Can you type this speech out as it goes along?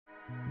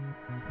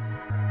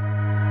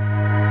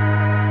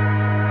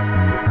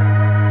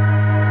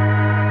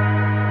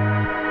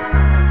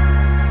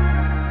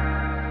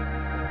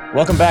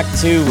Welcome back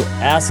to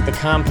Ask the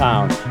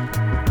Compound.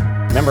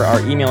 Remember, our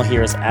email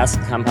here is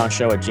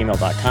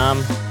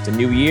askthecompoundshow@gmail.com. It's a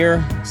new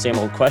year, same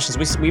old questions.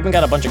 We even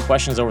got a bunch of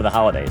questions over the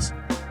holidays.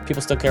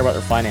 People still care about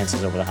their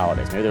finances over the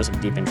holidays. Maybe there's some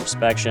deep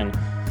introspection.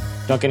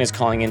 Duncan is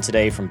calling in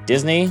today from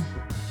Disney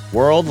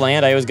World,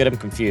 Land. I always get him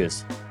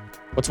confused.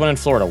 What's one in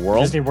Florida?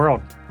 World? Disney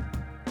World.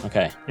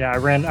 Okay. Yeah, I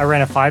ran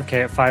a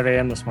 5K at 5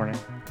 a.m. this morning.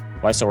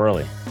 Why so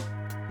early?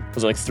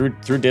 Was it like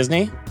through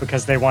Disney?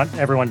 Because they want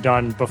everyone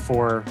done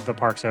before the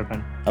parks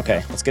open.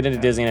 Okay, let's get into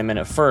Disney in a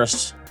minute.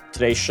 First,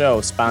 today's show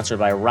is sponsored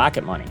by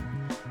Rocket Money.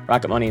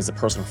 Rocket Money is a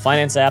personal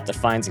finance app that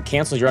finds and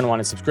cancels your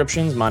unwanted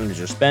subscriptions, monitors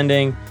your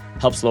spending,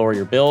 helps lower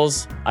your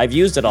bills. I've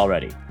used it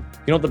already. You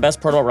know what the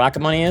best part about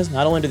Rocket Money is?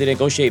 Not only do they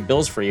negotiate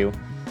bills for you,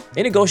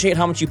 they negotiate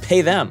how much you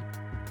pay them.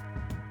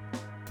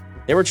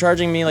 They were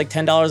charging me like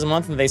 $10 a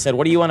month, and they said,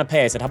 "What do you want to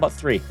pay?" I said, "How about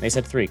 $3?" They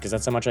said $3 because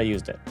that's how much I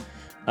used it.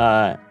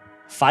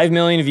 5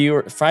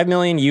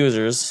 million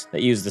users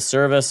that use the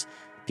service.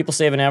 People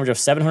save an average of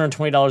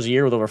 $720 a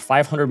year with over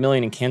 500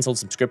 million in canceled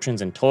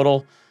subscriptions in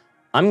total.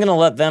 I'm going to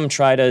let them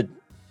try to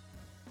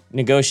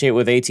negotiate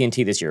with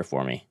AT&T this year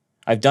for me.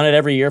 I've done it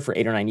every year for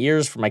 8 or 9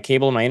 years for my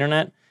cable and my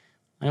internet.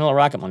 I'm going to let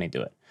Rocket Money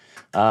do it.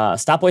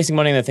 Stop wasting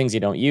money on the things you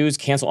don't use.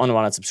 Cancel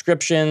unwanted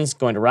subscriptions.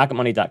 Going to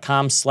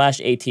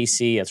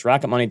rocketmoney.com/ATC. That's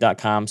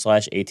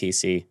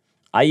rocketmoney.com/ATC.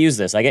 I use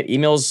this. I get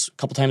emails a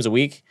couple times a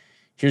week.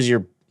 Here's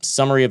your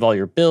summary of all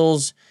your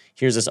bills.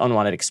 Here's this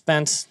unwanted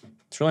expense.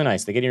 It's really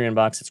nice. They get in your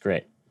inbox. It's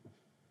great.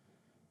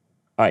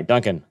 All right,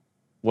 Duncan,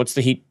 what's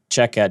the heat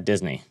check at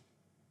Disney?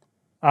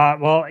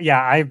 Well,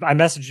 yeah, I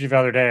messaged you the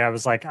other day. I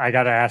was like, I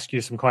got to ask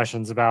you some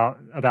questions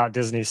about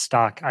Disney's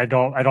stock. I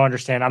don't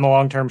understand. I'm a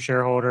long-term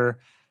shareholder.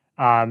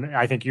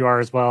 I think you are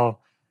as well.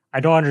 I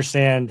don't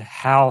understand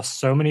how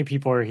so many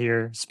people are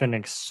here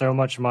spending so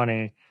much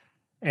money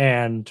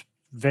and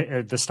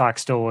the stock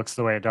still looks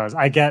the way it does.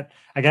 I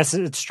guess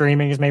it's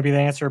streaming is maybe the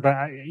answer,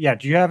 but yeah,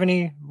 do you have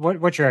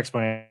what's your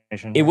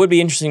explanation? It would be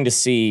interesting to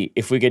see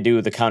if we could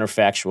do the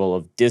counterfactual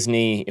of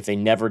Disney if they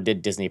never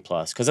did Disney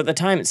Plus. Because at the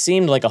time, it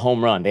seemed like a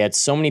home run. They had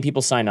so many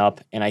people sign up,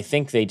 and I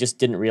think they just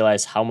didn't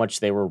realize how much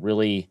they were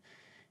really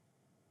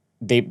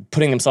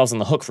putting themselves on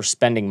the hook for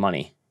spending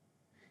money.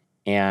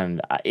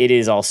 And it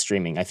is all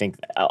streaming. I think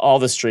all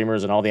the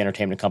streamers and all the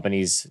entertainment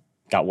companies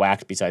got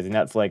whacked besides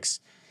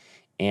Netflix.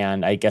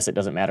 And I guess it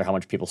doesn't matter how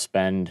much people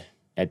spend.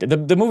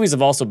 The movies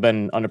have also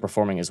been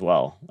underperforming as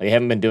well. They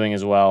haven't been doing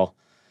as well.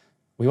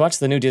 We watched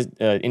the new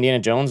Indiana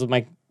Jones with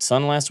my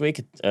son last week.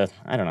 I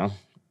don't know.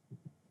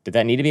 Did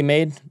that need to be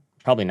made?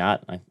 Probably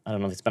not. I don't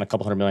know. They spent a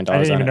couple $100 million on it.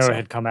 I didn't even know it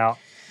had come out.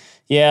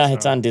 Yeah, so,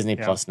 it's on Disney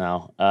Plus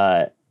now.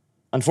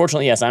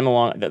 Unfortunately, yes,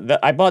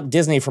 I bought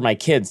Disney for my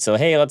kids. So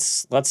hey,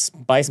 let's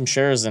buy some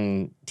shares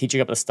and teach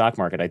you up the stock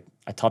market.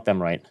 I taught them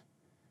right. I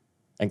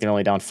think they're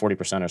only down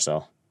 40% or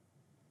so.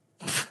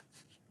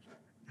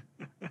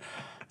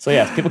 So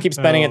yeah, people keep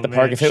spending at the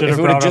park. If it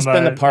would have just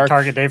been the park,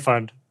 Target Day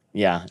Fund.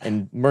 Yeah,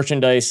 and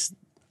merchandise,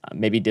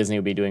 maybe Disney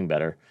would be doing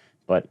better,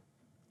 but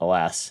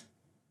alas.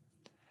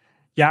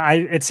 Yeah,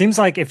 it seems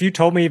like if you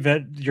told me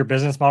that your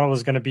business model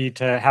was going to be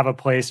to have a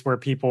place where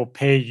people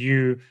pay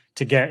you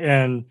to get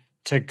in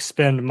to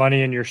spend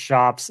money in your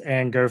shops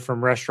and go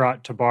from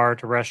restaurant to bar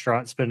to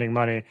restaurant spending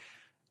money,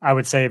 I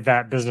would say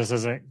that business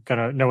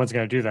no one's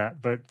going to do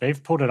that, but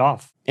they've pulled it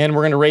off. And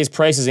we're going to raise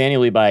prices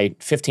annually by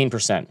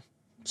 15%.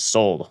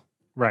 Sold.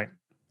 Right.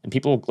 And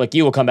people like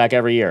you will come back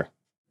every year.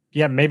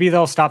 Yeah, maybe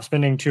they'll stop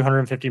spending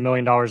 $250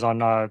 million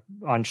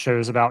on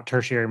shows about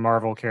tertiary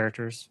Marvel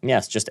characters.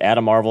 Yes, just add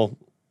a Marvel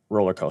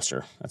roller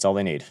coaster. That's all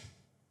they need.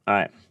 All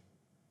right.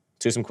 Let's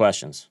do some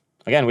questions.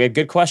 Again, we had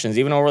good questions,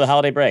 even over the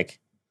holiday break.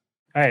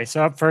 All right,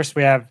 so up first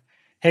we have,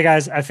 hey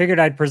guys, I figured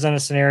I'd present a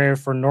scenario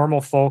for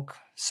normal folk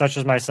such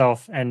as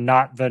myself and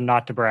not the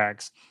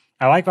not-to-brags.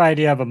 I like the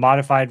idea of a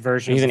modified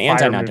version. He's an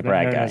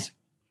anti-not-to-brag guy.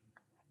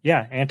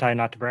 Yeah,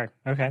 anti-not-to-brag.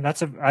 Okay,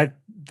 that's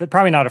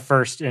probably not a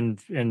first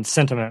in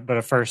sentiment, but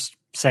a first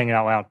saying it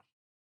out loud.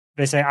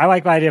 They say, I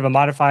like the idea of a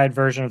modified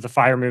version of the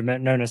FIRE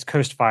movement known as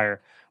Coast FIRE,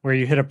 where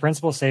you hit a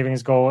principal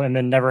savings goal and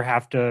then never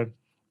have to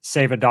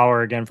save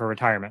 $1 again for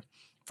retirement.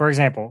 For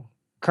example,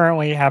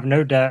 currently have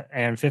no debt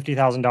and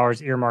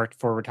 $50,000 earmarked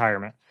for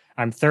retirement.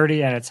 I'm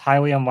 30 and it's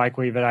highly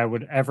unlikely that I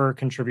would ever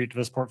contribute to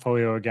this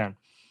portfolio again.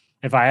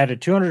 If I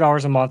added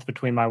 $200 a month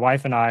between my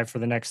wife and I for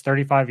the next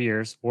 35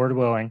 years, Lord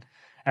willing,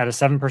 at a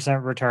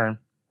 7% return,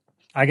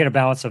 I get a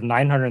balance of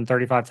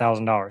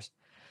 $935,000.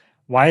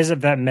 Why is it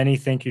that many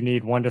think you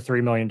need $1 to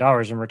 $3 million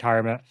in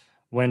retirement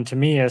when, to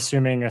me,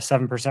 assuming a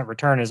 7%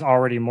 return is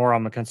already more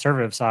on the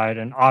conservative side,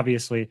 and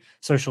obviously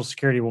Social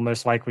Security will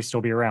most likely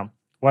still be around?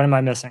 What am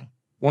I missing?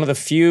 One of the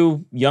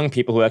few young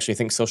people who actually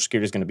think Social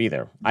Security is going to be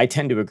there. I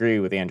tend to agree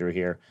with Andrew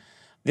here.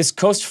 This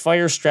Coast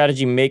FIRE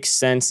strategy makes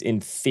sense in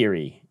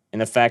theory, in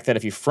the fact that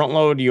if you front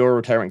load your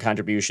retirement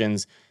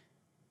contributions,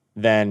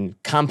 then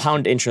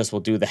compound interest will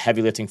do the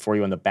heavy lifting for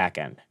you on the back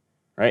end,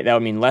 right? That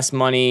would mean less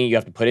money you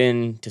have to put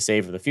in to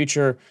save for the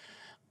future.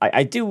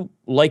 I do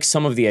like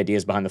some of the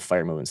ideas behind the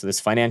FIRE movement. So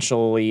this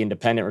financially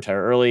independent,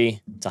 retire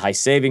early, it's a high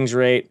savings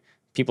rate.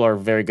 People are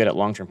very good at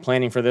long-term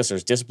planning for this.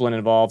 There's discipline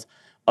involved.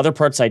 Other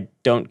parts I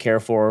don't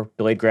care for.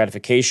 Delayed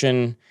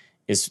gratification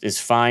is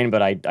fine,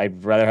 but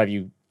I'd rather have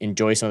you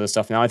enjoy some of this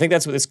stuff now. I think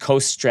that's what this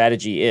Coast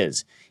strategy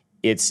is.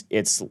 It's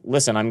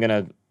listen, I'm going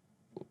to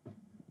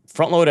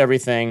front load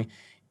everything,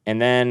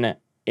 and then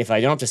if I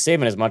don't have to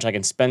save it as much, I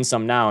can spend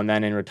some now, and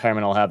then in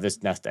retirement I'll have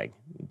this nest egg.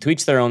 To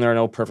each their own. There are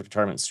no perfect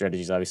retirement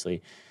strategies,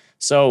 obviously.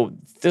 So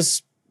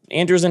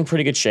Andrew's in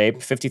pretty good shape.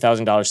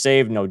 $50,000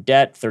 saved, no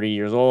debt, 30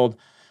 years old.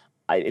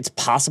 It's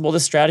possible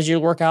this strategy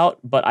will work out,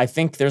 but I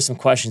think there's some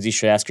questions you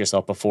should ask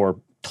yourself before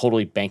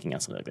totally banking on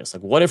something like this.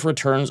 Like, what if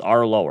returns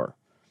are lower?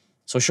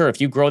 So sure,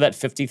 if you grow that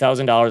 $50,000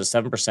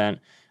 at 7%,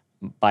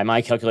 by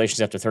my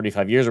calculations, after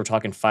 35 years, we're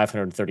talking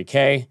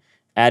 $530K.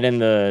 Add in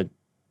the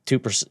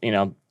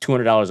 2%,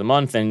 $200 a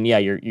month, and yeah,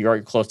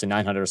 you're close to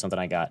 900 or something.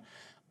 I got.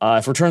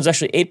 If returns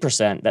actually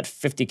 8%, that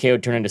 $50K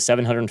would turn into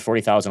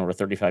 $740,000 over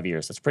 35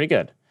 years. That's pretty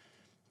good,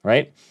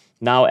 right?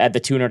 Now add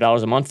the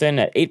 $200 a month in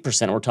at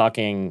 8%. We're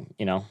talking,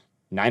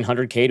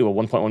 $900K to a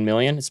 $1.1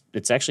 million.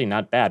 It's actually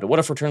not bad. But what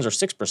if returns are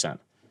 6%?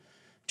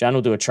 John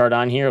will do a chart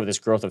on here of this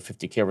growth of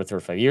 $50K over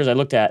 35 years. I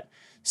looked at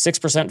 6%,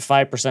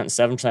 5%,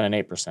 7%, and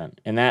 8%.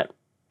 And that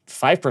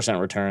 5%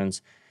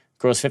 returns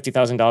grows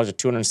 $50,000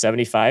 to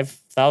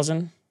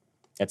 $275,000.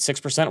 At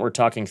 6%, we're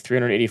talking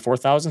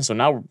 $384,000. So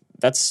now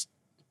that's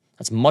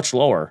much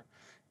lower.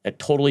 It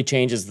totally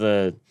changes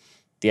the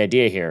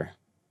idea here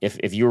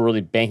if you were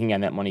really banking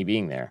on that money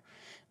being there.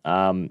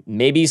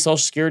 Maybe Social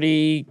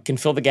Security can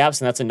fill the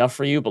gaps and that's enough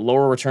for you, but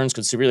lower returns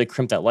could severely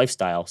crimp that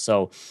lifestyle.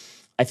 So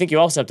I think you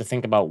also have to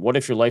think about what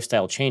if your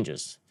lifestyle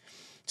changes.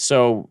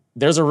 So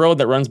there's a road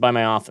that runs by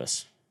my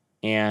office,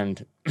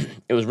 and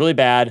it was really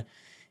bad,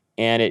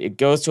 and it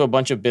goes to a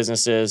bunch of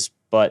businesses,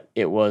 but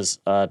it was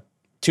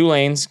 2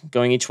 lanes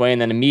going each way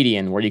and then a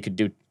median where you could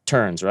do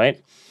turns,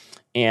 right?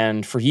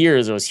 And for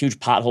years, there was huge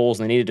potholes,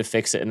 and they needed to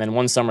fix it. And then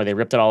one summer, they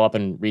ripped it all up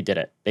and redid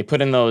it. They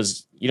put in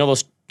those,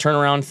 those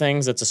turnaround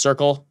things that's a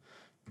circle?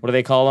 What do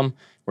they call them?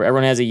 Where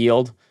everyone has a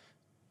yield,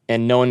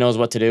 and no one knows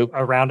what to do.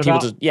 A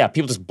roundabout?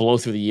 People just blow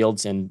through the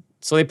yields. And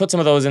so they put some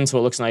of those in so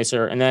it looks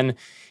nicer. And then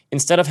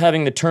instead of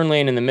having the turn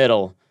lane in the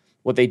middle,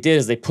 what they did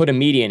is they put a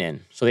median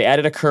in. So they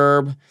added a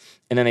curb,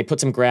 and then they put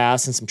some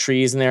grass and some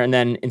trees in there. And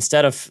then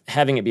instead of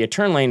having it be a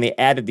turn lane, they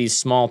added these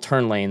small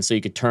turn lanes so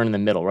you could turn in the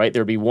middle, right?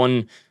 There'd be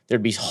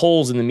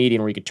holes in the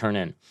median where you could turn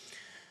in.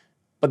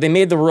 But they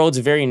made the roads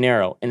very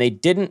narrow, and they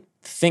didn't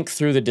think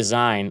through the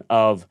design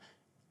of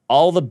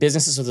all the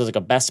businesses. So there's like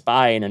a Best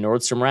Buy and a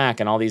Nordstrom Rack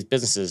and all these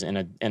businesses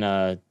in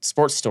a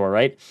sports store,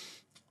 right?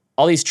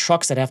 All these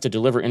trucks that have to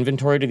deliver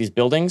inventory to these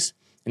buildings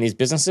and these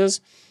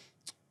businesses,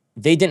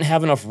 they didn't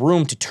have enough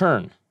room to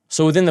turn.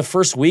 So within the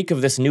first week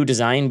of this new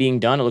design being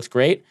done, it looks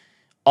great.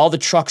 All the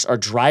trucks are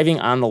driving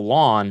on the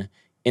lawn,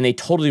 and they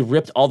totally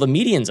ripped all the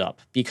medians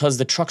up because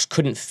the trucks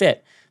couldn't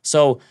fit.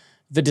 So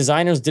the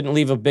designers didn't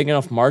leave a big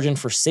enough margin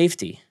for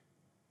safety.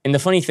 And the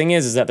funny thing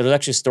is that there's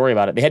actually a story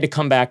about it. They had to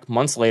come back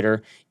months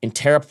later and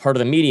tear up part of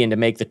the median to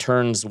make the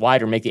turns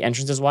wider, make the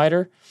entrances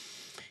wider.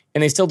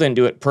 And they still didn't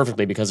do it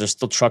perfectly because there's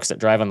still trucks that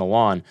drive on the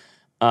lawn.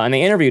 And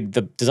they interviewed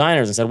the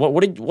designers and said,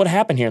 what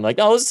happened here? And like,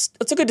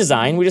 it's a good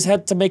design. We just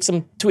had to make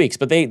some tweaks.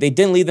 But they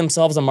didn't leave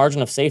themselves a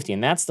margin of safety.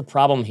 And that's the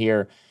problem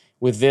here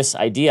with this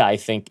idea, I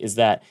think, is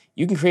that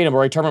you can create a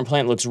retirement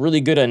plan that looks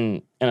really good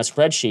in a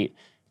spreadsheet,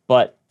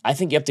 but I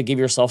think you have to give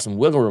yourself some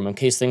wiggle room in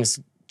case things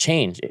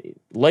change.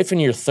 Life in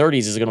your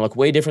 30s is going to look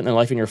way different than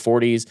life in your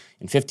 40s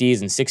and 50s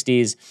and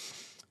 60s.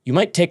 You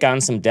might take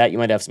on some debt. You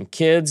might have some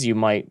kids. You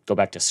might go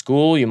back to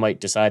school. You might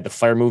decide the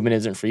FIRE movement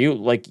isn't for you.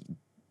 Like,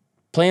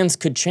 plans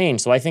could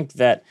change. So I think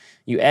that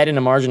you add in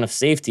a margin of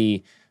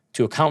safety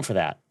to account for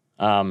that.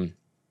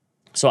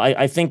 So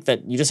I think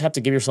that you just have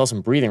to give yourself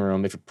some breathing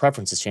room if your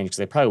preferences change, because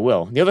they probably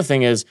will. The other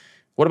thing is,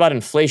 what about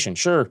inflation?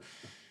 Sure,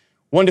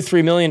 $1 to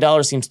 $3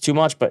 million seems too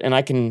much,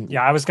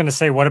 Yeah, I was going to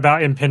say, what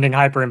about impending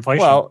hyperinflation?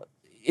 Well,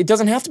 it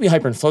doesn't have to be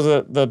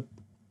hyperinflation. The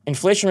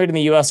inflation rate in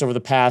the U.S. over the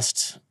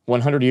past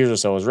 100 years or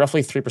so is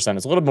roughly 3%.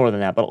 It's a little more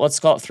than that, but let's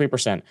call it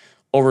 3%.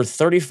 Over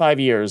 35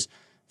 years,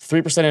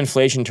 3%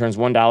 inflation turns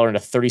 $1 into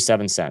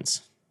 37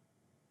 cents,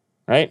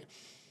 right?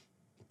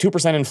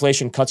 2%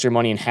 inflation cuts your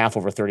money in half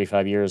over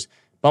 35 years.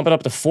 Bump it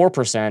up to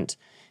 4%,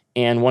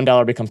 and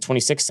 $1 becomes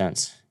 26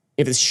 cents.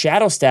 If it's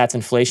shadow stats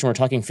inflation, we're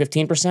talking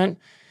 15%,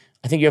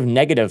 I think you have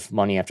negative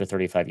money after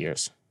 35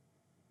 years.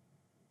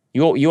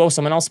 You owe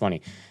someone else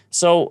money.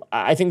 So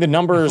I think the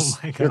numbers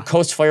your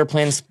Coast FIRE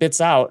plan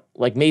spits out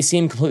may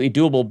seem completely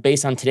doable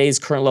based on today's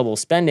current level of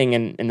spending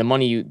and the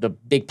money, the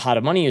big pot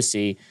of money you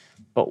see.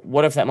 But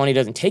what if that money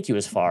doesn't take you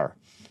as far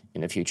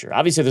in the future?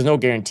 Obviously, there's no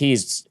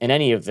guarantees in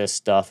any of this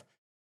stuff,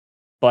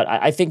 but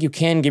I think you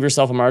can give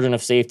yourself a margin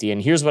of safety.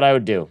 And here's what I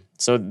would do.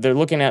 So they're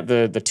looking at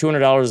the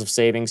 $200 of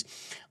savings.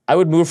 I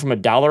would move from a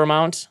dollar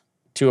amount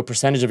to a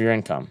percentage of your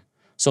income.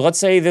 So let's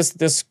say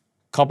this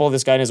couple,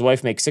 this guy and his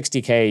wife, make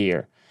 $60K a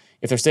year.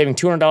 If they're saving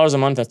 $200 a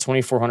month, that's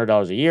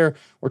 $2,400 a year.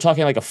 We're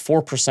talking like a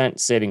 4%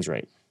 savings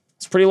rate.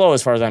 It's pretty low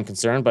as far as I'm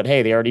concerned, but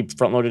hey, they already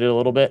front loaded it a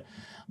little bit.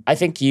 I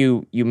think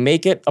you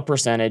make it a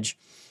percentage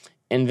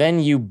and then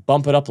you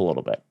bump it up a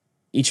little bit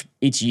each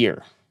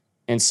year.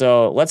 And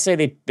so let's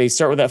say they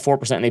start with that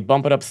 4% and they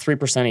bump it up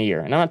 3% a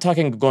year. And I'm not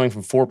talking going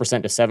from 4%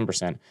 to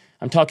 7%.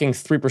 I'm talking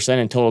 3%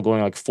 in total,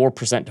 going like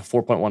 4% to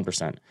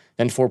 4.1%,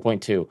 then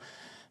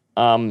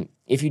 4.2.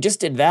 If you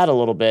just did that a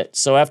little bit,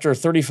 so after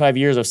 35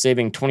 years of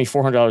saving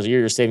 $2,400 a year,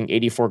 you're saving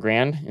 84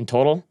 grand in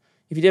total.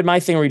 If you did my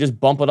thing where you just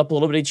bump it up a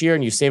little bit each year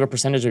and you save a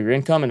percentage of your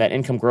income and that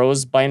income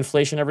grows by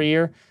inflation every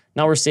year,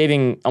 now we're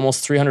saving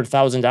almost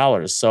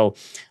 $300,000. So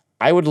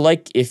I would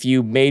like if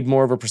you made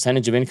more of a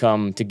percentage of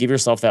income to give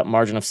yourself that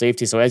margin of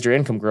safety. So as your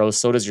income grows,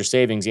 so does your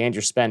savings and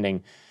your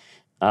spending.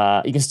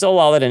 You can still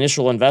allow that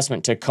initial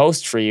investment to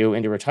coast for you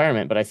into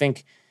retirement, but I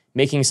think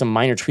making some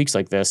minor tweaks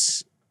like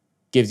this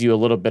gives you a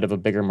little bit of a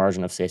bigger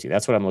margin of safety.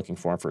 That's what I'm looking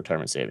for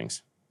retirement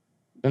savings.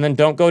 And then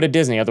don't go to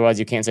Disney, otherwise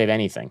you can't save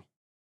anything.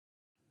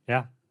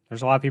 Yeah,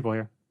 there's a lot of people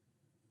here.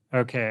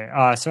 Okay,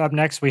 so up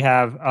next we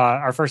have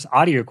our first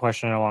audio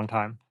question in a long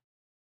time.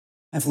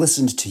 I've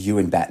listened to you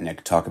and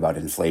Batnick talk about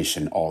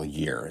inflation all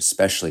year,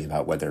 especially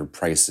about whether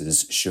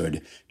prices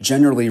should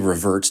generally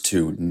revert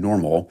to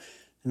normal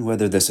and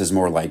whether this is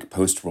more like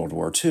post-World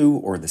War II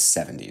or the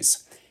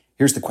 70s.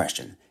 Here's the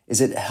question. Is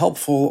it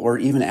helpful or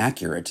even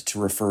accurate to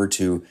refer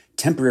to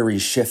temporary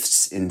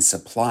shifts in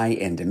supply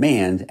and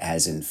demand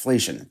as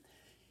inflation?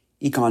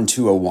 Econ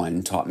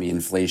 201 taught me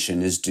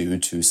inflation is due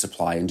to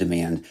supply and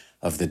demand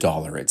of the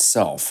dollar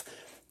itself.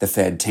 The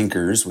Fed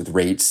tinkers with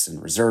rates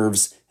and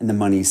reserves, and the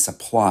money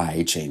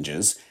supply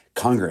changes.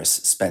 Congress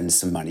spends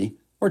some money,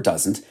 or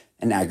doesn't,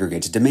 and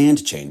aggregate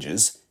demand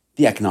changes.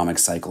 The economic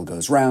cycle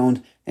goes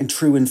round, and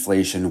true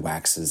inflation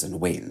waxes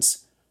and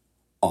wanes.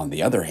 On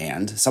the other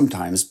hand,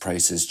 sometimes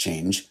prices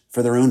change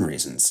for their own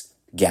reasons.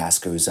 Gas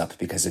goes up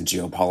because of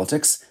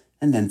geopolitics,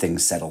 and then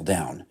things settle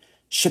down.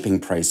 Shipping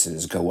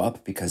prices go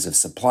up because of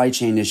supply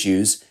chain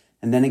issues,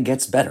 and then it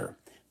gets better.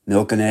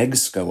 Milk and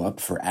eggs go up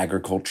for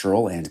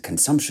agricultural and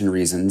consumption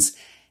reasons,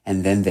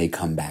 and then they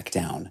come back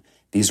down.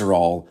 These are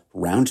all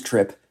round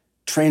trip,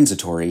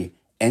 transitory,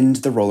 end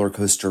the roller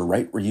coaster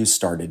right where you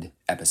started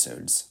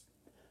episodes.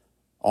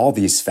 All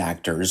these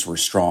factors were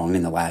strong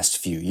in the last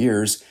few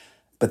years,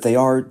 but they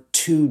are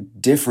two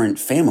different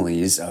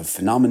families of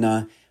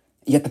phenomena,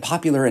 yet the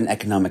popular and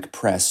economic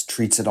press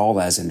treats it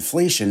all as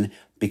inflation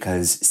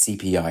because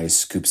CPI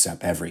scoops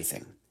up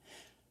everything.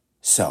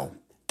 So,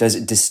 does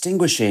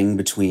distinguishing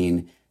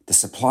between the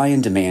supply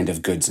and demand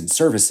of goods and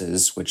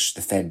services, which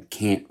the Fed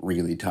can't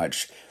really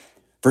touch,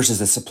 versus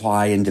the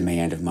supply and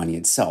demand of money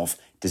itself,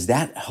 does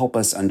that help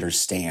us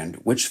understand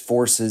which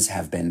forces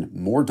have been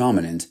more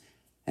dominant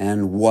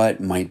and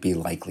what might be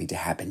likely to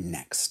happen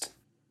next?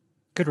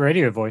 Good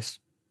radio voice.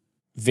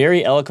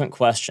 Very eloquent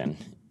question.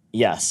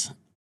 Yes.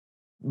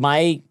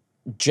 My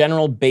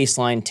general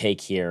baseline take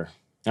here,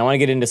 and I want to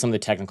get into some of the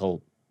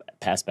technical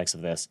aspects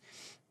of this,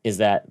 is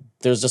that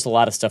there's just a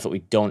lot of stuff that we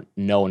don't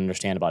know and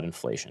understand about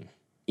inflation.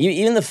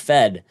 Even the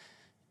Fed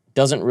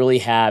doesn't really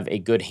have a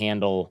good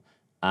handle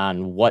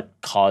on what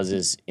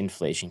causes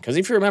inflation. Because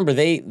if you remember,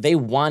 they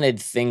wanted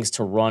things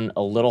to run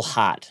a little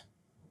hot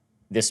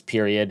this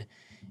period,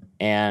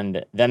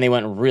 and then they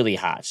went really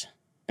hot.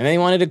 And they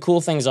wanted to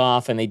cool things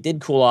off, and they did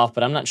cool off,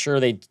 but I'm not sure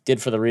they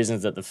did for the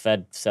reasons that the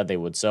Fed said they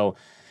would. So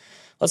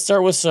let's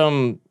start with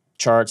some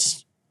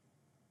charts.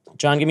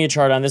 John, give me a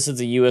chart on this. Is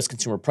the U.S.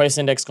 Consumer Price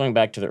Index going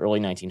back to the early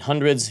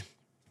 1900s.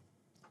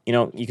 You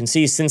know, you can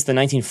see since the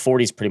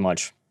 1940s pretty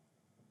much,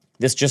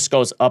 this just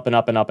goes up and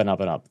up and up and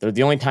up and up.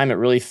 The only time it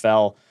really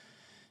fell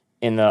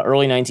in the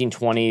early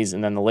 1920s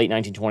and then the late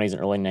 1920s and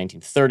early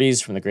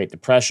 1930s from the Great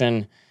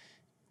Depression.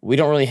 We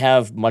don't really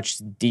have much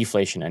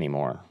deflation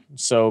anymore.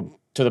 So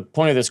to the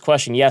point of this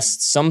question,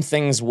 yes, some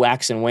things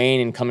wax and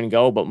wane and come and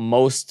go, but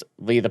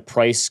mostly the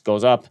price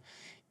goes up.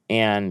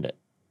 And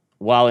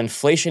while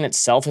inflation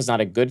itself is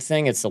not a good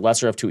thing, it's the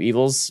lesser of two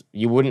evils.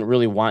 You wouldn't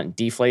really want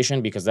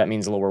deflation because that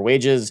means lower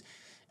wages,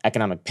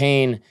 economic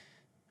pain.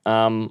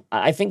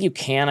 I think you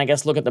can, I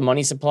guess, look at the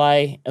money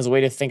supply as a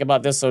way to think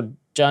about this. So,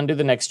 John, do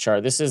the next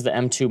chart. This is the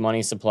M2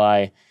 money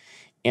supply,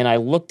 and I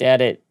looked at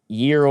it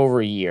year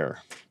over year.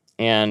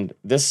 And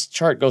this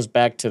chart goes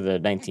back to the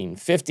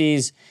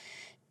 1950s,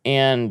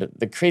 and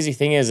the crazy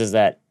thing is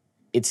that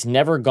it's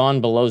never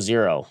gone below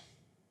zero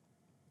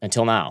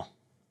until now.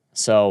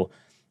 So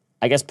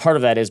I guess part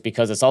of that is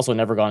because it's also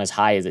never gone as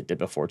high as it did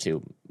before,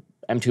 too.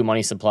 M2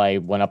 money supply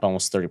went up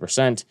almost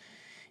 30%.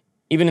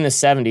 Even in the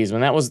 70s, when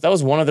that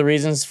was one of the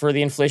reasons for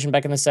the inflation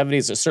back in the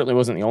 70s. It certainly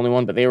wasn't the only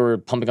one, but they were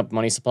pumping up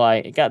money supply.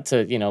 It got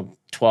to,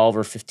 12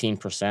 or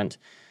 15%,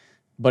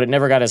 but it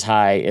never got as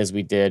high as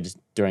we did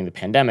during the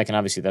pandemic. And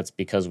obviously that's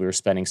because we were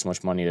spending so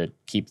much money to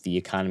keep the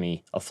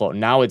economy afloat.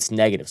 Now it's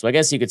negative. So I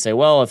guess you could say,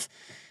 well,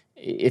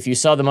 if you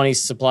saw the money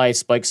supply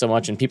spike so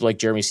much, and people like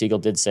Jeremy Siegel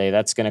did say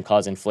that's going to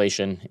cause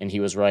inflation, and he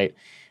was right.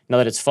 Now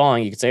that it's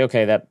falling, you could say,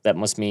 okay, that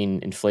must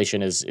mean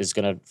inflation is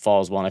going to fall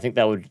as well. And I think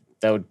that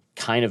would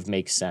kind of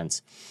make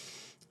sense.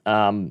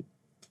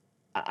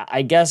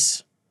 I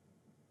guess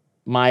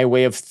my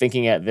way of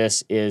thinking at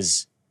this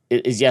is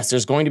is yes,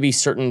 there's going to be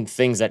certain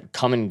things that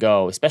come and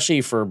go,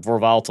 especially for more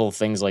volatile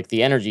things like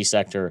the energy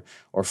sector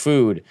or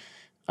food.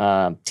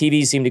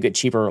 TVs seem to get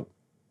cheaper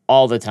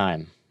all the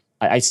time.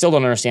 I still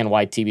don't understand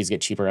why TVs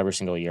get cheaper every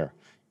single year.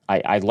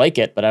 I like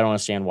it, but I don't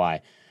understand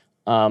why.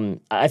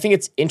 I think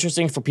it's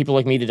interesting for people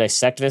like me to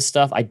dissect this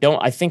stuff. I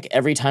think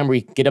every time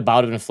we get a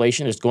bout of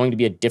inflation, there's going to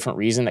be a different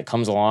reason that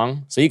comes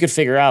along. So you could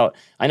figure out,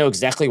 I know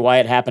exactly why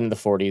it happened in the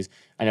 40s.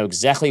 I know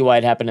exactly why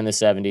it happened in the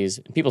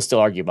 70s. People still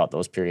argue about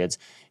those periods.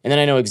 And then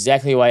I know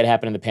exactly why it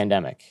happened in the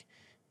pandemic.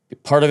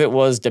 Part of it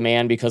was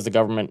demand because the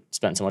government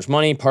spent so much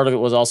money. Part of it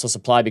was also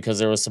supply because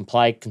there was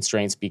supply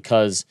constraints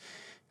because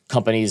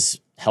companies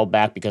held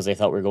back because they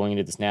thought we were going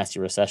into this nasty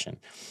recession.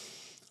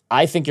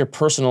 I think your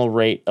personal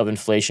rate of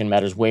inflation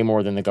matters way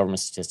more than the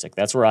government statistic.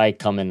 That's where I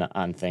come in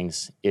on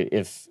things.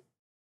 If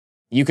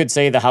you could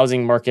say the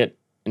housing market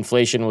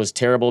inflation was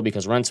terrible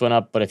because rents went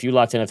up, but if you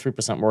locked in a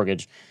 3%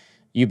 mortgage,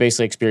 you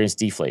basically experienced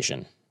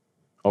deflation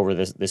over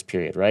this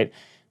period, right?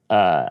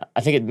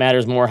 I think it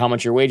matters more how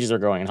much your wages are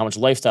growing and how much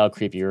lifestyle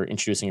creep you're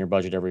introducing your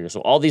budget every year.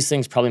 So all these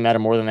things probably matter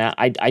more than that.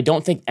 I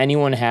don't think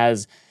anyone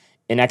has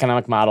an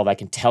economic model that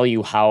can tell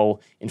you how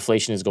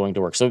inflation is going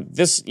to work. So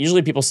this,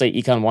 usually people say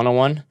Econ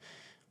 101.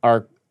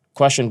 Our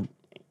question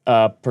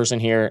person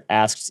here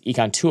asks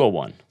Econ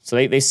 201. So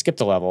they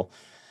skipped a level.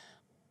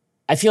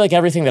 I feel like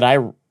everything that I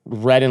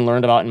read and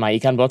learned about in my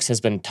econ books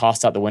has been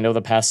tossed out the window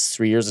the past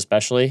 3 years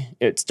especially.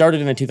 It started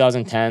in the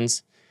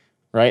 2010s,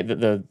 right?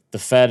 The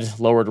Fed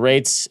lowered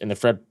rates and the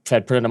Fed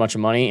printed a bunch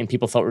of money and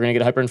people thought we were going to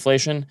get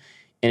hyperinflation,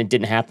 and it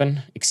didn't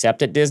happen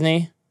except at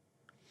Disney.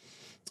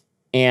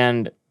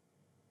 And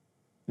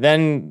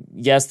then,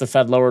 yes, the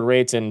Fed lowered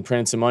rates and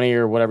printed some money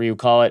or whatever you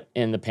call it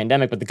in the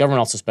pandemic, but the government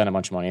also spent a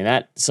bunch of money in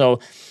that. So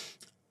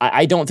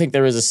I don't think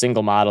there is a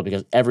single model,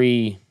 because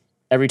every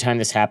time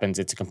this happens,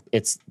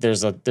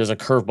 there's a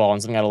curveball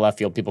and something out of left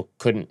field people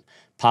couldn't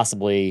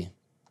possibly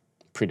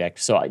predict.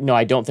 So no,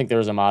 I don't think there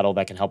is a model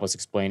that can help us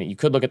explain it. You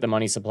could look at the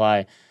money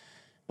supply,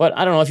 but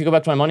I don't know, if you go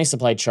back to my money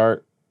supply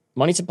chart,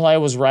 money supply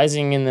was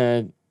rising in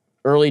the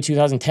early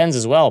 2010s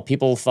as well.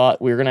 People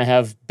thought we were going to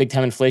have big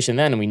time inflation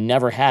then, and we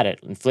never had it.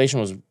 Inflation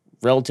was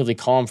relatively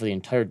calm for the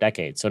entire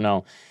decade. So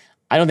no,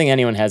 I don't think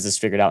anyone has this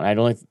figured out,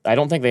 and I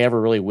don't think they ever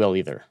really will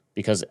either,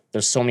 because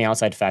there's so many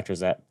outside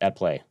factors at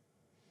play.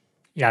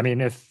 Yeah, I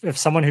mean, if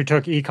someone who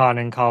took econ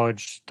in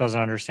college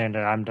doesn't understand it,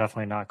 I'm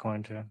definitely not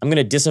going to. I'm going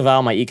to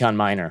disavow my econ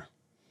minor.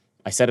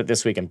 I said it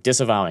this week. I'm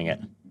disavowing it.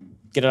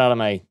 Get it out of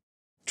my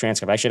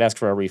transcript. I should ask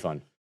for a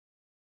refund.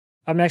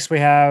 Up next, we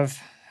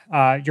have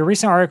your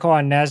recent article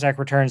on NASDAQ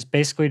returns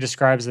basically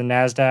describes the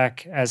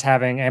NASDAQ as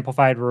having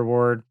amplified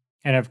reward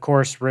and, of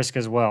course, risk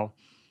as well.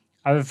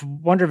 I've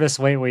wondered this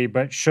lately,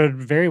 but should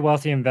very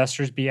wealthy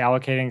investors be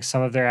allocating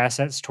some of their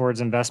assets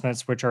towards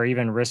investments which are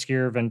even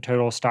riskier than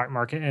total stock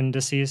market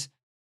indices?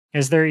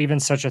 Is there even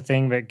such a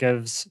thing that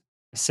gives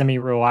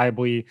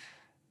semi-reliably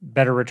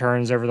better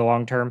returns over the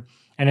long term?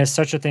 And is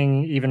such a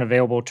thing even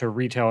available to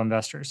retail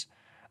investors?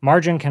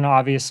 Margin can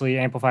obviously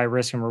amplify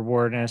risk and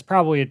reward, and it's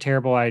probably a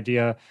terrible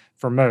idea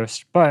for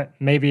most, but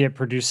maybe it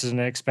produces an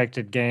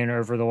expected gain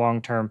over the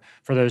long term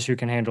for those who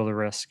can handle the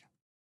risk.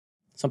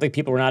 Something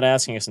people were not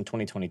asking us in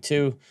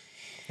 2022.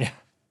 Yeah.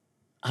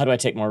 How do I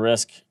take more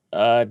risk?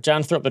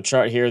 John threw up the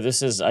chart here.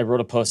 I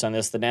wrote a post on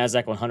this, the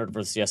NASDAQ 100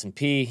 versus the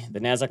S&P. The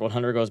NASDAQ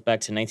 100 goes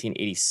back to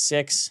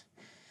 1986.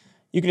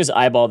 You can just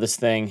eyeball this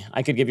thing.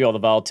 I could give you all the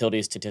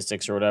volatility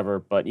statistics or whatever,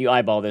 but you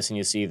eyeball this and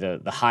you see the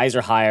highs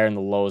are higher and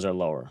the lows are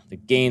lower. The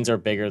gains are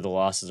bigger, the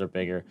losses are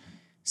bigger.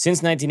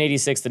 Since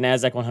 1986, the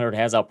NASDAQ 100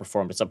 has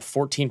outperformed. It's up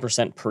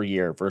 14% per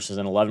year versus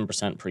an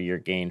 11% per year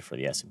gain for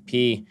the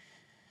S&P.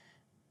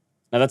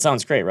 Now that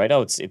sounds great, right?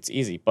 Oh, it's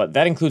easy, but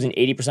that includes an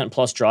 80%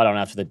 plus drawdown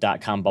after the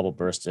dot-com bubble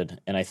bursted.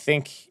 And I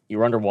think you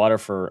were underwater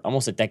for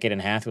almost a decade and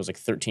a half. It was like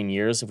 13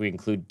 years if we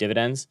include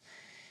dividends.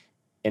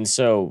 And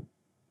so,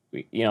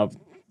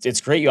 it's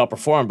great you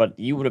outperformed, but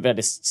you would have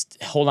had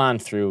to hold on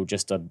through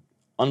just an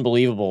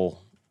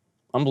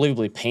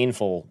unbelievably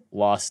painful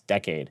lost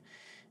decade.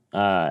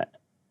 Now,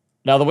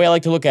 the way I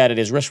like to look at it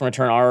is risk and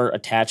return are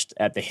attached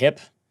at the hip,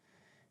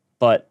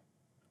 but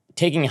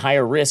taking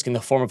higher risk in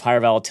the form of higher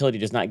volatility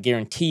does not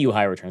guarantee you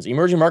higher returns.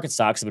 Emerging market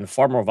stocks have been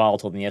far more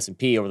volatile than the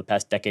S&P over the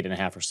past decade and a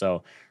half or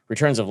so.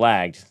 Returns have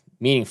lagged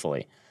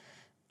meaningfully.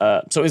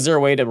 So is there a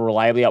way to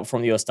reliably outperform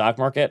the U.S. stock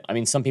market? I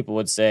mean, some people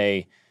would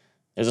say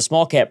there's a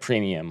small cap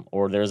premium,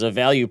 or there's a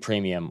value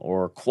premium,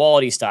 or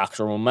quality stocks,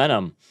 or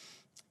momentum.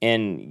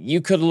 And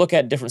you could look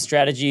at different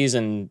strategies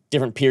and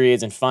different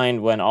periods and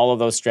find when all of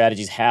those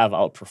strategies have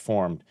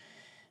outperformed.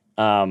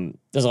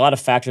 There's a lot of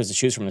factors to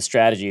choose from the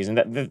strategies, and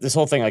this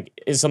whole thing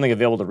is something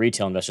available to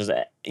retail investors.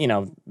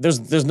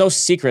 There's no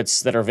secrets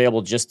that are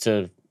available just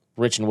to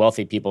rich and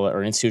wealthy people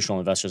or institutional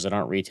investors that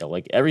aren't retail.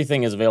 Like,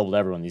 everything is available to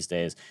everyone these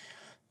days,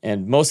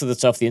 and most of the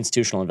stuff the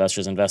institutional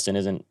investors invest in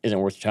isn't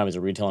worth your time as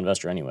a retail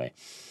investor anyway.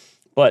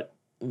 But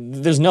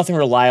there's nothing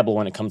reliable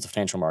when it comes to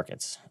financial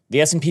markets. The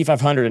S&P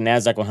 500 and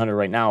NASDAQ 100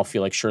 right now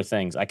feel like sure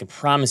things. I can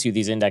promise you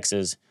these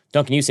indexes.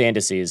 Duncan, you say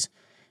indices.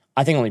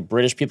 I think only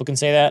British people can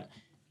say that.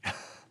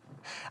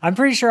 I'm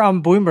pretty sure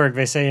on Bloomberg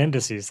they say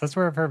indices. That's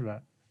where I've heard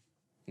that.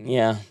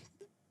 Yeah.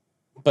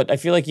 But I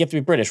feel like you have to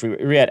be British.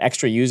 We add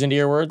extra U's into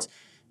your words.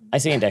 I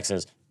say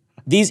indexes.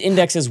 These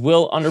indexes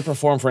will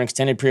underperform for an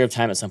extended period of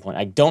time at some point.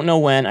 I don't know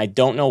when, I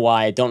don't know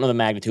why, I don't know the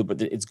magnitude,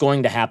 but it's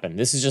going to happen.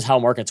 This is just how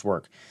markets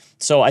work.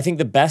 So I think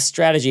the best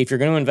strategy, if you're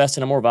going to invest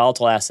in a more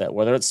volatile asset,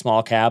 whether it's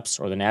small caps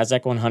or the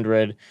NASDAQ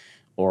 100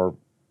 or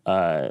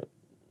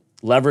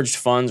leveraged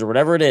funds or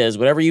whatever it is,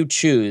 whatever you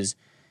choose,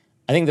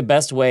 I think the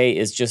best way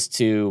is just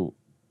to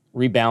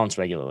rebalance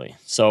regularly.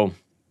 So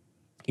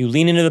you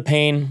lean into the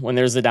pain when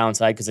there's the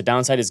downside, because the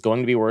downside is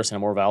going to be worse in a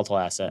more volatile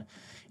asset.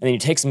 And then you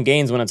take some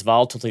gains when it's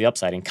volatile to the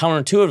upside. And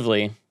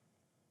counterintuitively,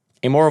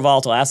 a more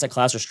volatile asset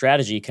class or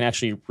strategy can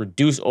actually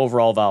reduce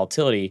overall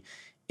volatility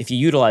if you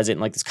utilize it in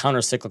like this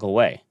counter-cyclical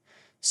way.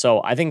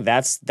 So I think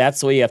that's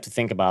the way you have to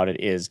think about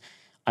it is,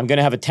 I'm going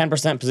to have a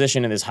 10%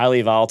 position in this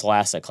highly volatile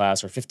asset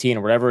class or 15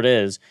 or whatever it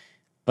is,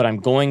 but I'm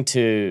going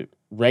to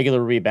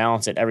regularly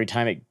rebalance it every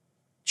time it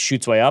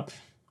shoots way up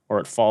or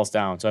it falls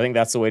down. So I think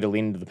that's the way to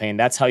lean into the pain.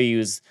 That's how you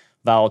use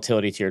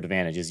volatility to your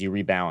advantage, is you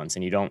rebalance,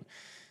 and you don't,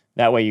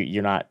 that way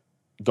you're not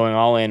going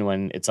all in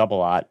when it's up a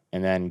lot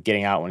and then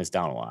getting out when it's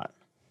down a lot.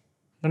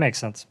 That makes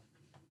sense.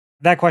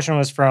 That question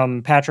was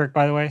from Patrick,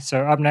 by the way.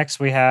 So up next,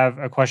 we have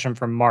a question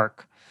from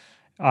Mark.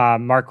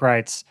 Mark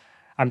writes,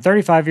 I'm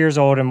 35 years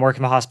old and work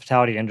in the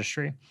hospitality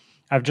industry.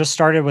 I've just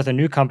started with a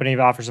new company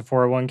that offers a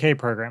 401k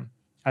program.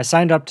 I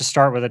signed up to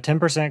start with a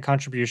 10%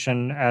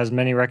 contribution, as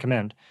many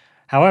recommend.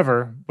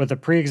 However, with a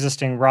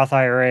pre-existing Roth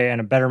IRA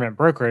and a Betterment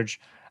brokerage,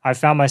 I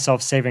found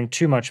myself saving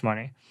too much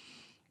money.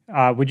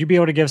 Would you be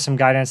able to give some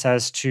guidance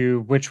as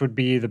to which would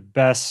be the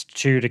best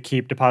two to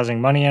keep depositing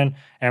money in,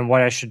 and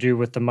what I should do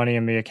with the money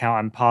in the account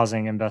I'm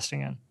pausing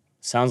investing in?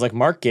 Sounds like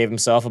Mark gave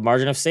himself a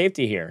margin of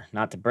safety here.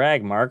 Not to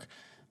brag, Mark.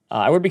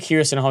 I would be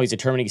curious to know how he's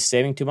determining he's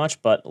saving too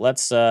much, but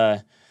let's...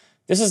 this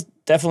is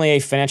definitely a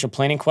financial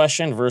planning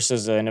question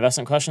versus an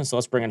investment question, so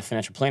let's bring in a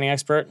financial planning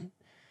expert,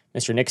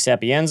 Mr. Nick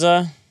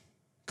Sapienza,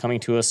 coming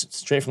to us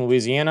straight from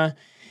Louisiana.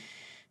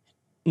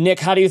 Nick,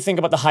 how do you think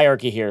about the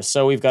hierarchy here?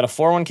 So we've got a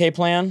 401k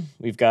plan,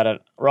 we've got a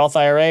Roth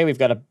IRA, we've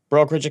got a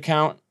brokerage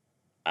account.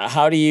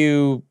 How do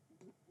you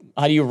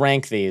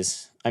rank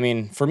these? I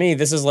mean, for me,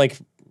 this is like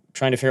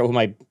trying to figure out who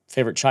my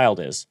favorite child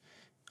is.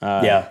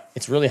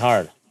 It's really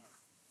hard.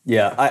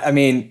 Yeah, I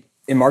mean,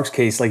 in Mark's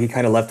case, like he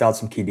kind of left out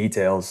some key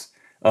details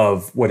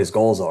of what his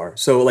goals are.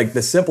 So like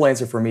the simple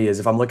answer for me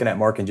is, if I'm looking at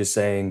Mark and just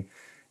saying,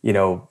 you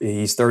know,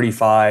 he's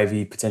 35,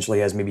 he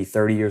potentially has maybe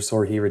 30 years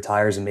before he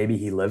retires, and maybe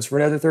he lives for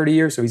another 30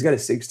 years. So he's got a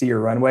 60-year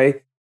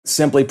runway.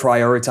 Simply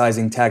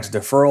prioritizing tax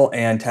deferral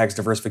and tax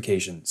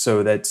diversification.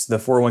 So that's the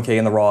 401k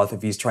and the Roth.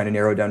 If he's trying to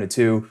narrow it down to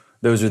two,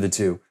 those are the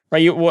two. Right.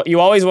 You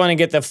always want to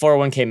get the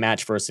 401k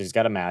match first. He's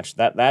got to match.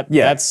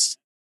 That's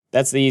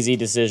the easy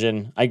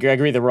decision. I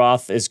agree the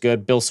Roth is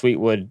good. Bill Sweet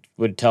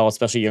would tell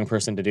especially a young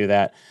person to do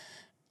that.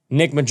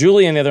 Nick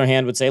Majuli, on the other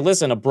hand, would say,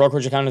 listen, a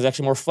brokerage account is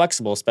actually more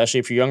flexible, especially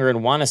if you're younger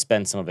and want to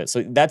spend some of it.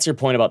 So that's your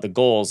point about the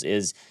goals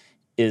is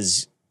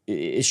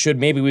should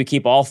maybe we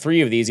keep all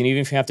three of these, and even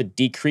if you have to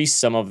decrease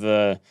some of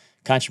the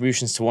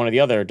contributions to one or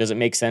the other, does it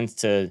make sense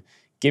to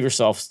give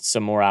yourself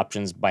some more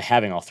options by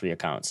having all three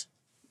accounts?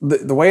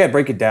 The way I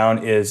break it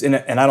down is, and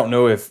I don't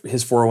know if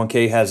his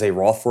 401k has a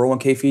Roth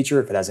 401k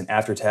feature, if it has an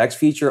after-tax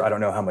feature. I don't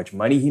know how much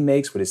money he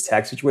makes, what his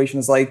tax situation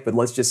is like, but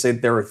let's just say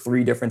there are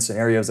three different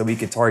scenarios that we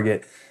could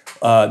target.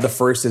 The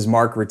first is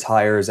Mark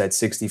retires at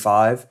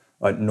 65,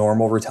 a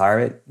normal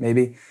retirement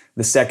maybe.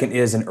 The second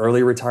is an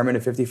early retirement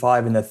at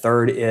 55, and the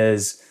third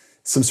is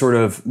some sort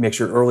of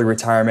mixture, early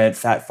retirement,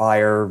 fat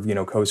fire,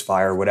 coast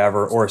fire,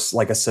 whatever, or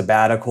like a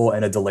sabbatical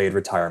and a delayed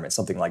retirement,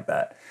 something like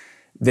that.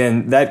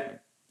 Then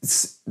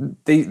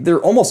they're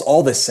almost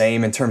all the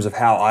same in terms of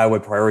how I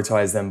would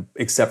prioritize them,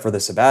 except for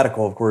the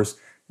sabbatical. Of course,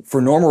 for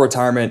normal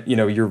retirement, you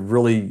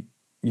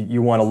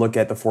want to look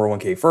at the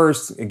 401k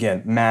first,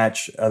 again,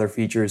 match other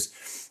features,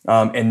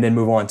 and then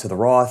move on to the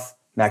Roth,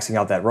 maxing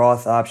out that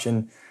Roth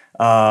option.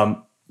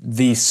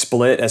 The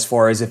split, as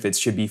far as if it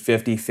should be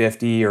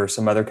 50-50 or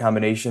some other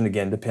combination,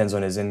 again, depends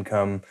on his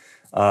income,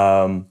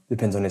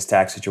 depends on his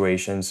tax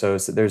situation. So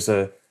there's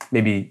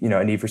maybe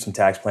a need for some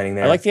tax planning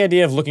there. I like the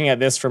idea of looking at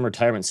this from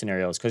retirement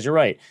scenarios, because you're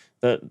right.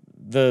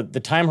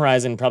 The time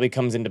horizon probably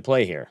comes into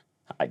play here,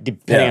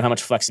 depending on how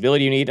much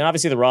flexibility you need. And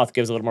obviously the Roth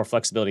gives a little more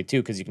flexibility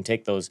too, because you can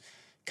take those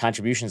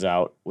contributions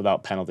out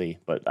without penalty.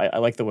 But I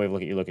like the way of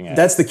you're looking at it.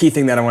 That's the key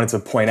thing that I wanted to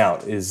point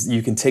out, is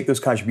you can take those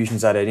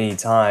contributions out at any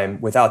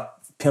time without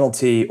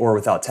penalty or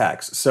without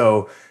tax.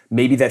 So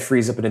maybe that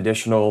frees up an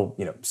additional,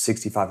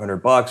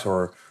 $6,500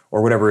 or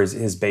whatever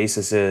his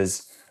basis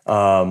is.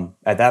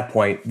 At that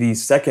point, the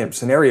second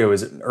scenario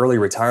is early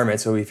retirement.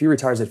 So if he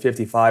retires at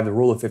 55, the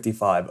rule of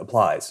 55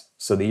 applies.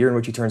 So the year in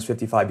which he turns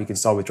 55, he can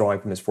start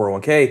withdrawing from his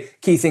 401k.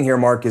 Key thing here,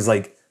 Mark, is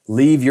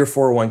leave your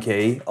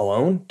 401k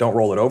alone. Don't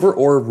roll it over,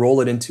 or roll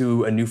it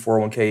into a new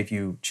 401k if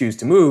you choose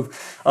to move.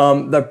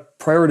 The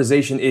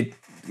prioritization,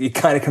 it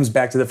kind of comes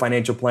back to the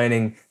financial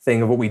planning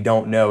thing of what we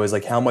don't know is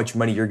how much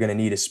money you're going to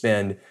need to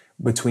spend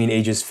between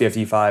ages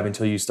 55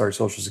 until you start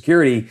Social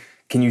Security.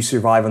 can you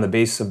survive on the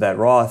basis of that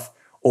Roth,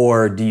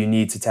 or do you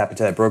need to tap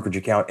into that brokerage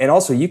account? And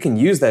also, you can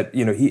use that.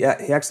 He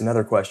asked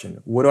another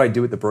question: what do I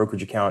do with the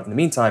brokerage account? In the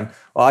meantime,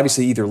 well,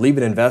 obviously, either leave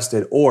it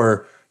invested,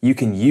 or you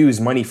can use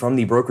money from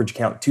the brokerage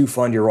account to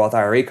fund your Roth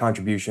IRA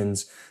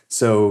contributions.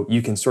 So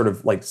you can sort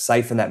of like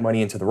siphon that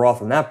money into the Roth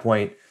from that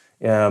point.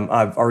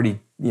 I've already,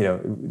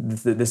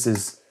 this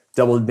has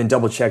been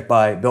double checked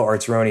by Bill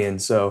Artsronian,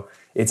 so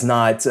it's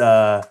not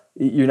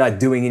you're not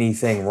doing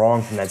anything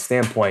wrong from that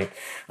standpoint.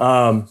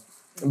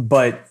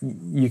 But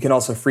you can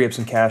also free up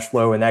some cash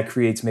flow, and that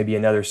creates maybe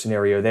another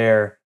scenario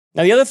there.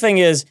 Now, the other thing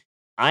is,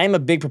 I'm a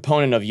big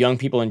proponent of young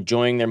people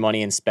enjoying their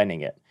money and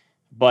spending it.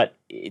 But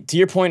to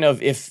your point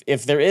of if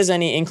there is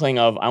any inkling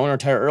of I want to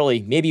retire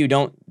early, maybe you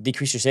don't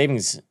decrease your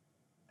savings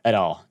at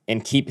all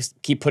and keep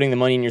putting the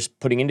money you're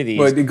putting into these.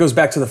 Well, it goes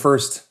back to the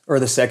first or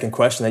the second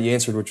question that you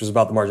answered, which was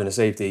about the margin of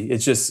safety.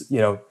 It's just,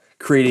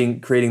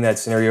 creating that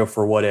scenario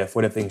for what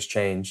if things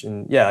change.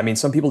 And yeah, I mean,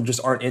 some people just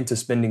aren't into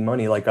spending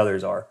money like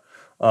others are.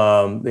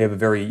 They have a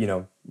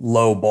very,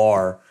 low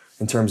bar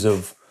in terms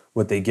of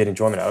what they get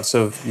enjoyment out of.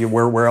 So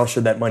where else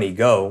should that money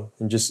go?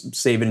 And just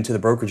save it into the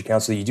brokerage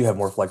account so you do have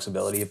more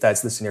flexibility if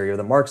that's the scenario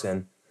that Mark's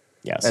in.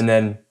 Yes. And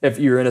then if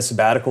you're in a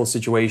sabbatical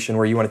situation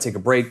where you want to take a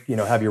break,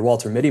 have your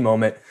Walter Mitty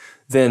moment,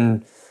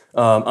 then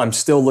I'm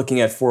still looking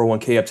at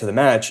 401k up to the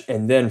match.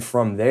 And then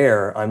from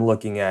there, I'm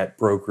looking at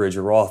brokerage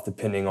or Roth,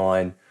 depending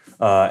on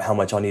how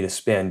much I'll need to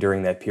spend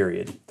during that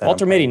period.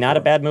 Walter Mitty, not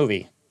a bad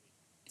movie.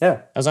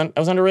 Yeah. I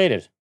was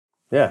underrated.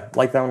 Yeah,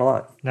 like that one a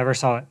lot. Never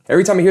saw it.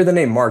 Every time I hear the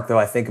name Mark, though,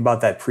 I think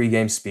about that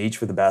pregame speech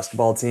with the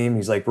basketball team.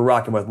 He's like, we're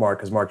rocking with Mark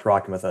because Mark's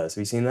rocking with us.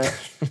 Have you seen that?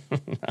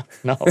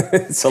 No.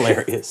 It's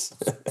hilarious.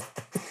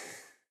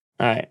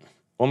 All right.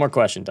 One more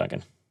question,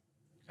 Duncan.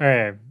 All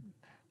right.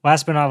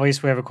 Last but not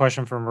least, we have a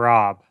question from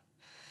Rob.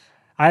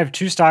 I have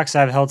two stocks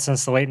I've held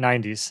since the late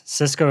 90s,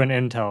 Cisco and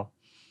Intel.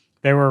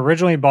 They were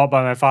originally bought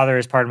by my father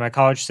as part of my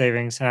college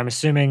savings, and I'm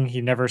assuming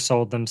he never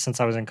sold them since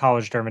I was in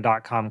college during a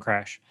dot-com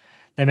crash.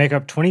 They make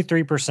up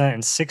 23%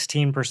 and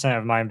 16%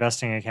 of my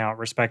investing account,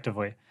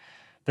 respectively.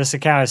 This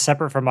account is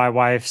separate from my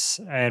wife's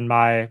and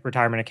my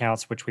retirement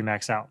accounts, which we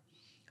max out.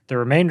 The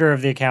remainder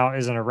of the account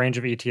is in a range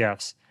of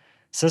ETFs.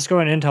 Cisco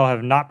and Intel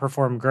have not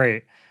performed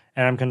great,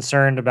 and I'm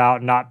concerned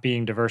about not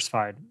being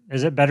diversified.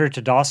 Is it better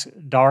to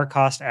dollar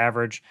cost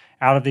average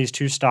out of these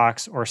two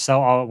stocks or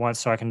sell all at once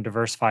so I can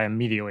diversify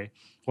immediately?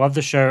 Love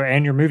the show,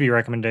 and your movie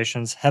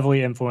recommendations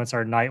heavily influence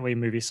our nightly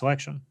movie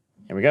selection.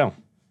 Here we go.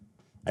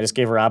 I just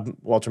gave Rob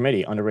Walter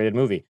Mitty, underrated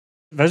movie.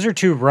 Those are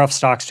two rough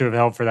stocks to have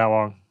held for that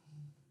long.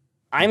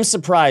 I'm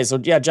surprised. So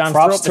yeah, John,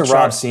 props throw up to the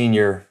Rob chart.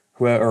 Sr.,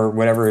 or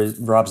whatever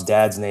Rob's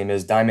dad's name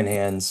is, Diamond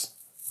Hands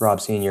Rob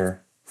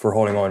Sr., for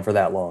holding on for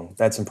that long.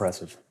 That's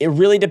impressive. It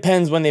really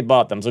depends when they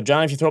bought them. So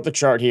John, if you throw up the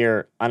chart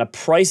here, on a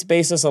price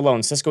basis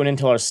alone, Cisco and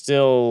Intel are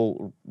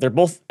still, they're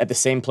both at the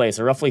same place.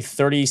 They're roughly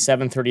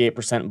 37,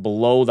 38%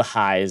 below the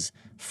highs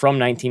from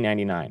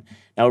 1999.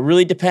 Now, it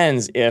really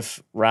depends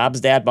if Rob's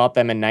dad bought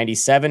them in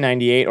 97,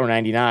 98, or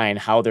 99,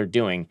 how they're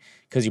doing,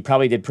 because you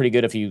probably did pretty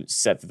good if you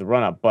set through the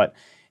run-up. But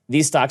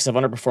these stocks have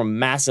underperformed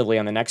massively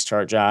on the next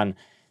chart, John.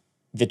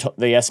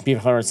 The S&P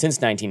 500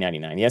 since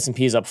 1999. The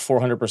S&P is up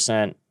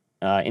 400%.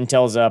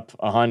 Intel's up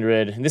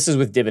 100. And this is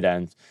with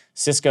dividends.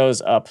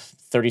 Cisco's up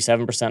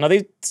 37%. Now,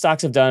 these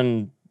stocks have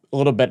done a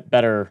little bit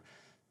better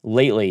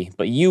lately,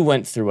 but you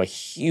went through a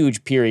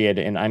huge period,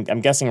 and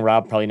I'm guessing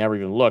Rob probably never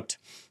even looked.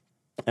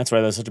 That's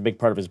why that's such a big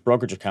part of his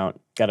brokerage account,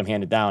 got him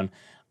handed down.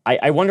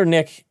 I wonder,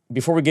 Nick,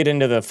 before we get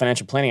into the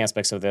financial planning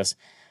aspects of this,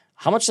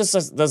 how much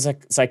does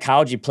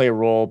psychology play a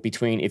role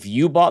between if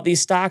you bought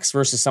these stocks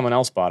versus someone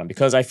else bought them?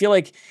 Because I feel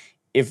like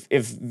if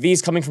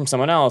these coming from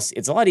someone else,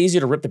 it's a lot easier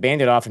to rip the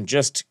Band-Aid off and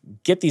just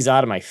get these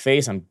out of my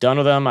face. I'm done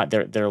with them.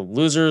 They're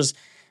losers.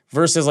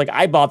 Versus like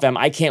I bought them,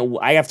 I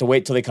have to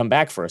wait till they come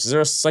back first. Is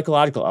there a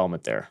psychological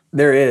element there?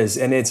 There is,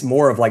 and it's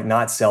more of like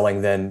not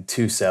selling than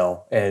to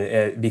sell,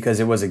 and because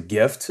it was a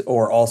gift,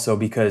 or also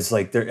because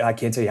like I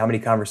can't tell you how many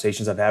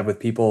conversations I've had with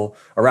people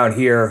around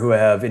here who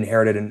have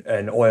inherited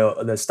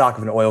the stock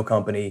of an oil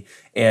company,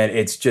 and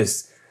it's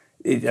just,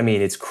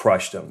 it's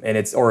crushed them, and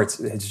it's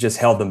just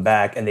held them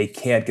back, and they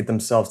can't get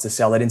themselves to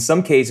sell it. In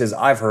some cases,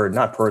 I've heard,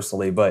 not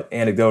personally, but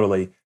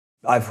anecdotally,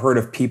 I've heard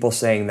of people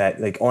saying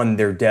that, like, on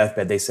their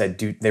deathbed,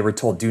 they were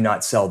told, do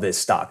not sell this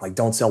stock. Like,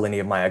 don't sell any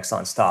of my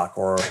Exxon stock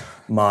or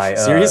my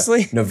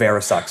seriously?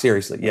 Novera stock.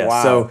 Seriously, yes.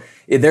 Wow. So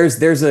it's the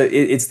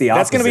opposite.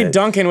 That's going to be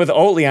Duncan with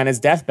Oatly on his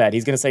deathbed.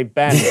 He's going to say,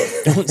 Ben,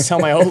 don't sell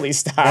my Oatly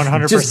stock.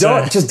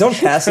 100%. Just don't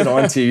pass it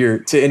on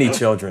to any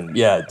children.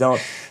 Yeah,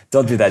 don't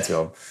do that to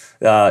them.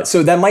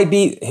 So that might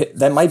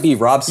be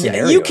Rob's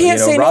scenario. You can't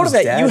say Rob's no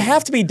to that. dad, you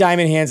have to be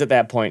diamond hands at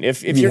that point.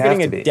 If you're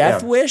getting a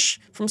death wish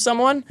from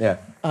someone. Yeah.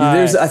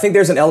 I think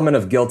there's an element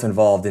of guilt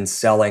involved in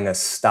selling a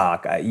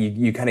stock.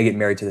 You kind of get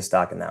married to the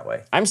stock in that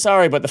way. I'm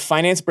sorry, but the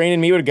finance brain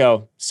in me would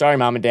go, sorry,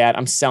 Mom and Dad,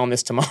 I'm selling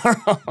this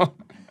tomorrow.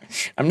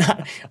 I'm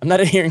not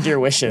adhering to your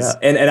wishes.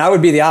 Yeah. And I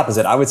would be the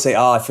opposite. I would say,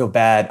 I feel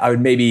bad. I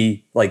would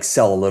maybe like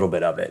sell a little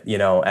bit of it,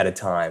 at a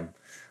time.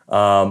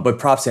 But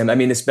props to him. I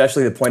mean,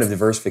 especially the point of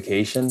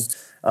diversification,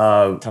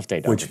 Tough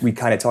day, which we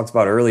kind of talked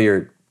about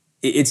earlier.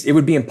 It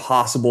would be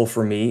impossible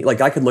for me.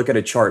 Like I could look at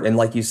a chart, and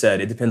like you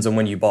said, it depends on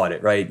when you bought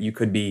it, right? You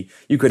could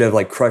have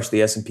like crushed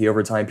the S&P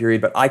over time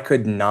period, but I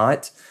could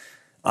not.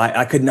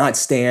 I could not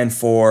stand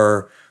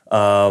for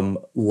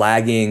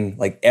lagging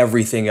like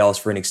everything else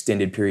for an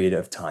extended period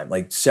of time,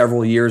 like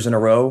several years in a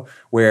row,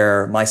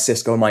 where my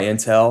Cisco and my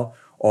Intel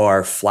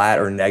are flat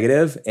or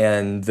negative,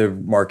 and the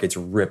market's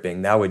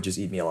ripping. That would just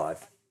eat me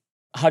alive.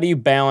 How do you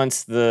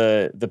balance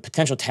the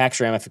potential tax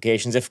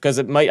ramifications? Because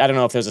it might, I don't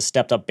know if there's a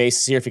stepped up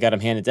basis here if you got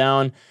them handed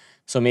down.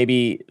 So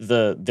maybe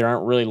there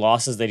aren't really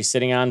losses that he's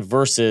sitting on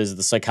versus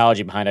the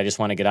psychology behind, I just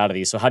want to get out of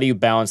these. So how do you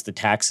balance the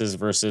taxes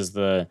versus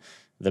the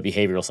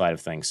behavioral side of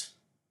things?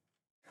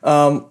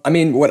 I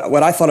mean,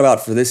 what I thought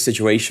about for this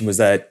situation was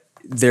that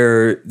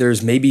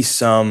there's maybe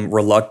some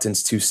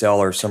reluctance to sell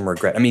or some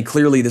regret. I mean,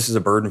 clearly this is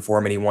a burden for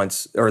him and he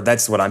wants, or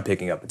that's what I'm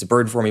picking up. It's a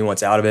burden for him. He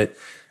wants out of it.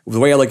 The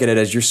way I look at it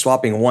is you're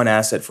swapping one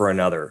asset for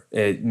another.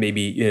 It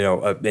maybe,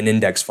 an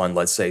index fund,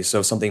 let's say.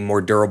 So something more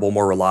durable,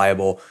 more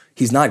reliable.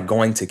 He's not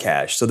going to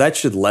cash. So that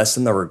should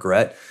lessen the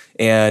regret.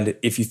 And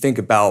if you think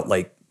about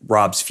like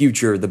Rob's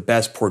future, the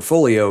best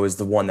portfolio is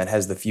the one that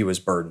has the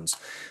fewest burdens.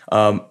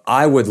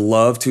 I would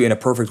love to, in a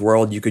perfect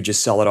world, you could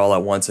just sell it all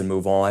at once and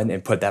move on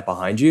and put that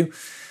behind you.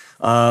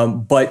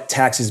 But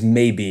taxes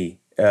may be,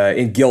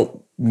 and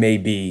guilt may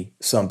be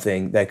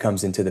something that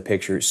comes into the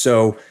picture.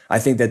 So I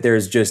think that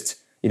there's just,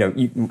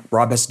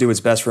 Rob has to do what's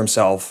best for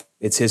himself.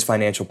 It's his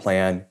financial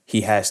plan.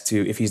 He has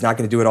to, if he's not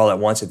going to do it all at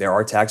once, if there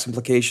are tax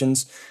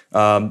implications,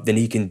 then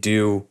he can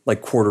do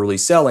like quarterly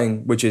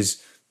selling, which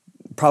is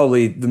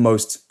probably the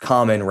most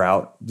common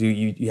route.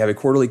 You have a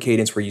quarterly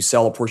cadence where you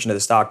sell a portion of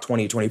the stock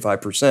 20,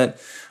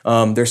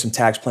 25%. There's some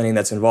tax planning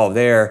that's involved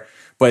there.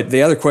 But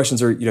the other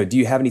questions are, do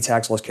you have any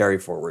tax loss carry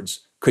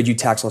forwards? Could you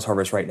tax loss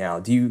harvest right now?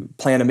 Do you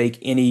plan to make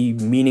any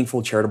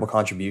meaningful charitable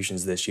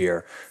contributions this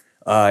year?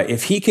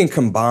 If he can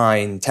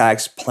combine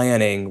tax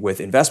planning with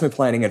investment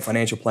planning and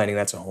financial planning,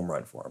 that's a home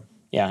run for him.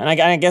 Yeah, and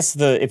I guess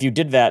if you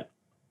did that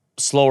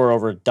slower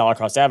over dollar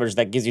cost average,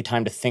 that gives you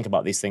time to think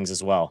about these things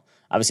as well.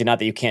 Obviously, not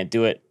that you can't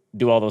do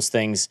all those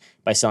things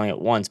by selling at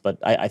once, but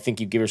I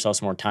think you give yourself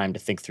some more time to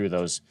think through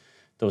those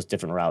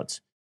different routes.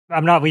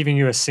 I'm not leaving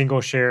you a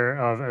single share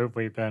of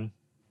Oatly, Ben.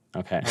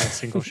 Okay. Not a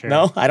single share.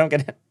 No, I don't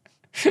get it.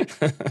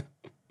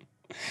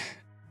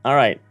 All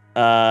right.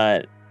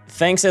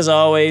 Thanks as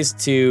always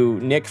to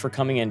Nick for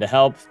coming in to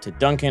help, to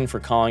Duncan for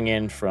calling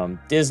in from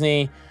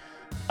Disney.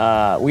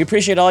 We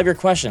appreciate all of your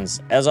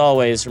questions. As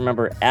always,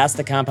 remember,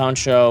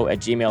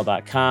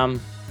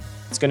 askthecompoundshow@gmail.com.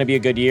 It's going to be a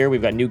good year.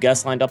 We've got new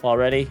guests lined up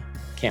already.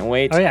 Can't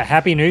wait. Oh, yeah.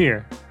 Happy New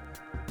Year.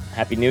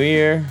 Happy New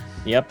Year.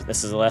 Yep,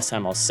 this is the last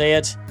time I'll say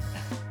it.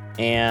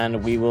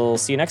 And we will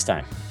see you next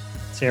time.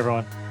 See you,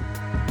 everyone.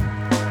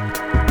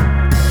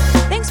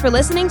 Thanks for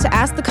listening to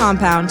Ask the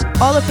Compound.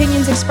 All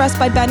opinions expressed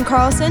by Ben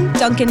Carlson,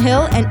 Duncan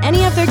Hill, and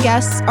any of their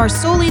guests are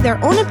solely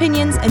their own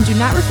opinions and do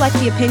not reflect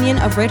the opinion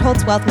of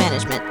Ritholtz Wealth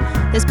Management.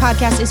 This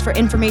podcast is for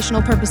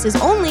informational purposes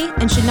only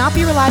and should not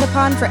be relied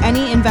upon for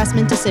any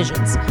investment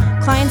decisions.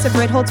 Clients of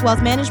Ritholtz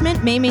Wealth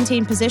Management may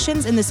maintain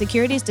positions in the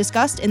securities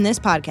discussed in this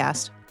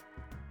podcast.